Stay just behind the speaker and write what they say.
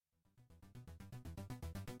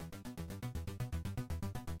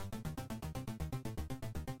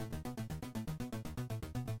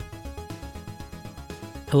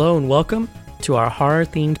Hello and welcome to our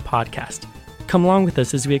horror-themed podcast. Come along with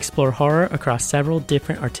us as we explore horror across several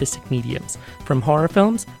different artistic mediums. From horror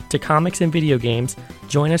films to comics and video games,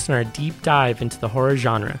 join us in our deep dive into the horror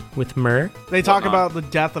genre with Myrrh. They talk about the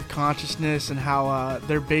death of consciousness and how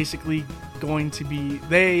they're basically going to be,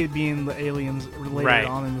 they being the aliens later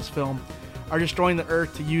on in this film, are destroying the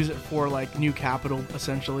Earth to use it for like new capital,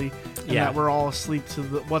 essentially, and that we're all asleep to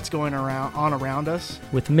what's going around us.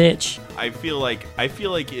 With Mitch. I feel like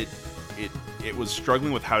it was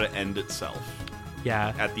struggling with how to end itself.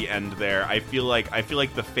 Yeah. At the end there, I feel like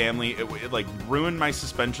the family it like ruined my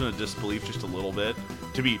suspension of disbelief just a little bit.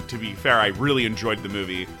 To be fair, I really enjoyed the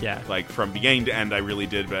movie. Yeah. Like from beginning to end, I really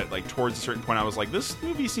did. But like towards a certain point, I was like, this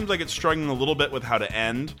movie seems like it's struggling a little bit with how to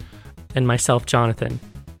end. And myself, Jonathan.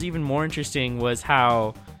 Even more interesting was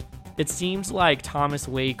how it seems like Thomas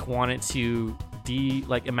Wake wanted to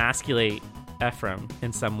emasculate Ephraim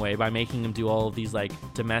in some way by making him do all of these like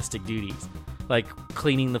domestic duties, like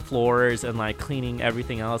cleaning the floors and like cleaning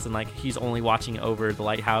everything else, and like he's only watching over the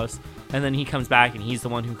lighthouse, and then he comes back and he's the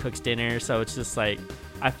one who cooks dinner. So it's just like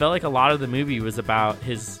I felt like a lot of the movie was about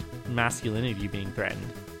his masculinity being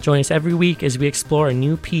threatened. Join us every week as we explore a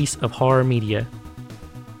new piece of horror media.